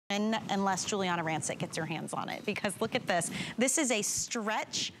unless Giuliana Rancic gets her hands on it, because look at this. This is a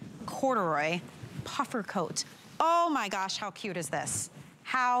stretch corduroy puffer coat. Oh my gosh, how cute is this?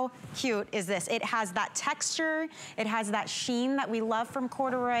 How cute is this? It has that texture, it has that sheen that we love from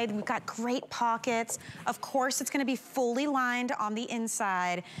corduroy. We've got great pockets. Of course, it's gonna be fully lined on the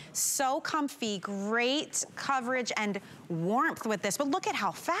inside. So comfy, great coverage and warmth with this. But look at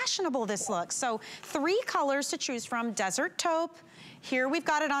how fashionable this looks. So 3 colors to choose from: desert taupe. Here we've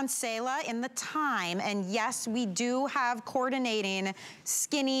got it on Selah in the Time, and yes, we do have coordinating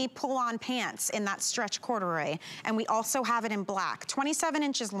skinny pull-on pants in that stretch corduroy, and we also have it in black. 27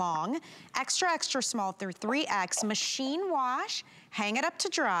 inches long, extra, extra small through 3X, machine wash, hang it up to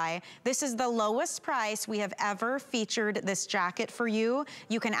dry. This is the lowest price we have ever featured this jacket for you.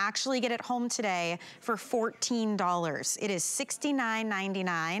 You can actually get it home today for $14. It is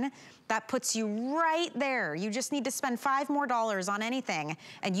 $69.99. That puts you right there. You just need to spend $5 more on anything,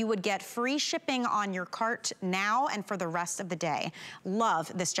 and you would get free shipping on your cart now and for the rest of the day.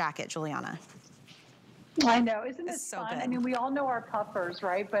 Love this jacket, Giuliana. I know, isn't it so fun? good. I mean, we all know our puffers,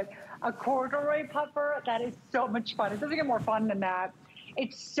 right? But a corduroy puffer, that is so much fun. It doesn't get more fun than that.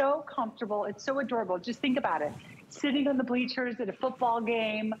 It's so comfortable. It's so adorable. Just think about it. Sitting on the bleachers at a football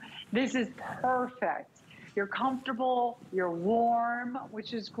game, this is perfect. You're comfortable, you're warm,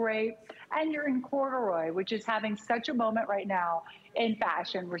 which is great, and you're in corduroy, which is having such a moment right now in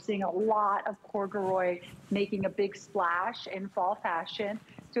fashion. We're seeing a lot of corduroy making a big splash in fall fashion.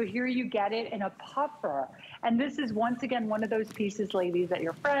 So here you get it in a puffer. And this is, once again, one of those pieces, ladies, that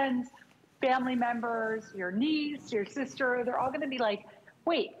your friends, family members, your niece, your sister, they're all gonna be like,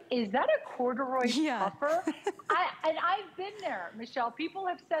 wait, is that a corduroy puffer? And I've been there, Michelle. People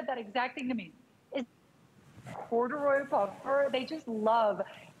have said that exact thing to me. Corduroy puffer, they just love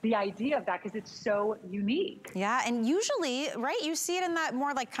the idea of that because it's so unique. Yeah, and usually, right, you see it in that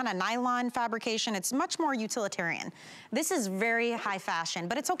more like kind of nylon fabrication. It's much more utilitarian. This is very high fashion,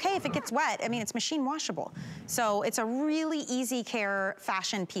 but it's okay if it gets wet. I mean, it's machine washable. So it's a really easy care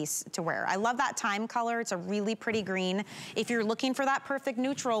fashion piece to wear. I love that Time color. It's a really pretty green. If you're looking for that perfect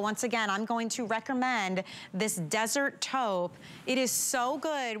neutral, once again, I'm going to recommend this desert taupe. It is so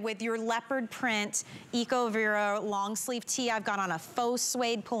good with your leopard print Eco Vera long sleeve tee. I've got on a faux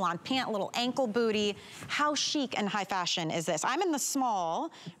suede pull-on pant, little ankle booty. How chic and high fashion is this? I'm in the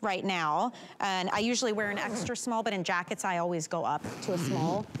small right now, and I usually wear an extra small, but in jackets, I always go up to a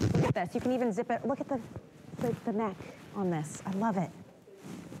small. Look at this. You can even zip it. Look at the neck on this. I love it.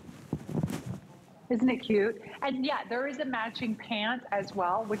 Isn't it cute? And yeah, there is a matching pant as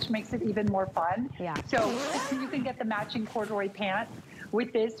well, which makes it even more fun. Yeah. So you can get the matching corduroy pant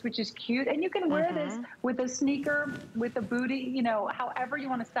with this, which is cute. And you can wear this with a sneaker, with a booty, you know, however you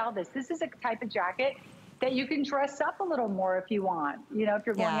want to style this. This is a type of jacket that you can dress up a little more if you want. You know, if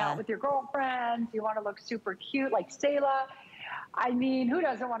you're going out with your girlfriends, you want to look super cute like Selah. I mean, who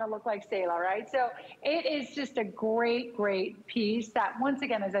doesn't want to look like Selah, right? So it is just a great, great piece that, once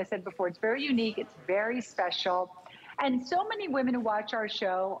again, as I said before, it's very unique. It's very special. And so many women who watch our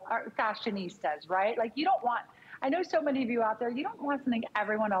show are fashionistas, right? Like, you don't want, I know so many of you out there, you don't want something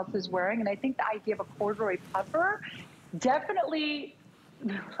everyone else is wearing. And I think the idea of a corduroy puffer definitely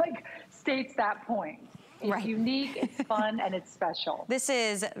like states that point. It's unique, it's fun, and it's special. This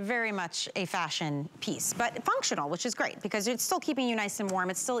is very much a fashion piece, but functional, which is great because it's still keeping you nice and warm.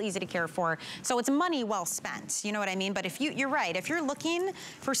 It's still easy to care for. So it's money well spent, you know what I mean? But if you're right, if you're looking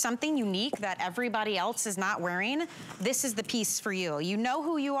for something unique that everybody else is not wearing, this is the piece for you. You know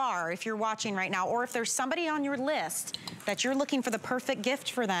who you are if you're watching right now, or if there's somebody on your list that you're looking for the perfect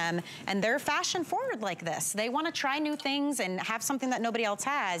gift for them, and they're fashion forward like this. They want to try new things and have something that nobody else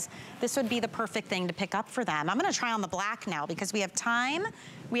has. This would be the perfect thing to pick up for them. I'm gonna try on the black now because we have Time,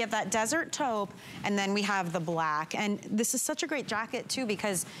 we have that desert taupe, and then we have the black. And this is such a great jacket too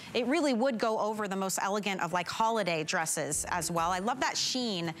because it really would go over the most elegant of like holiday dresses as well. I love that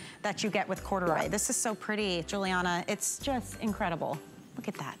sheen that you get with corduroy. This is so pretty, Giuliana. It's just incredible. Look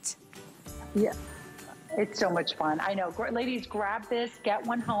at that. Yeah. It's so much fun. I know. Ladies, grab this, get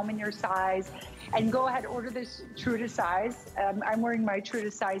one home in your size, and go ahead, order this true to size. I'm wearing my true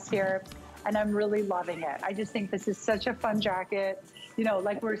to size here, and I'm really loving it. I just think this is such a fun jacket. You know,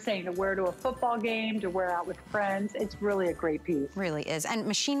 like we were saying, to wear to a football game, to wear out with friends. It's really a great piece. Really is. And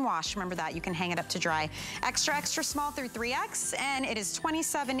machine wash, remember that. You can hang it up to dry. Extra, extra small through 3X, and it is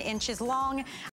 27 inches long.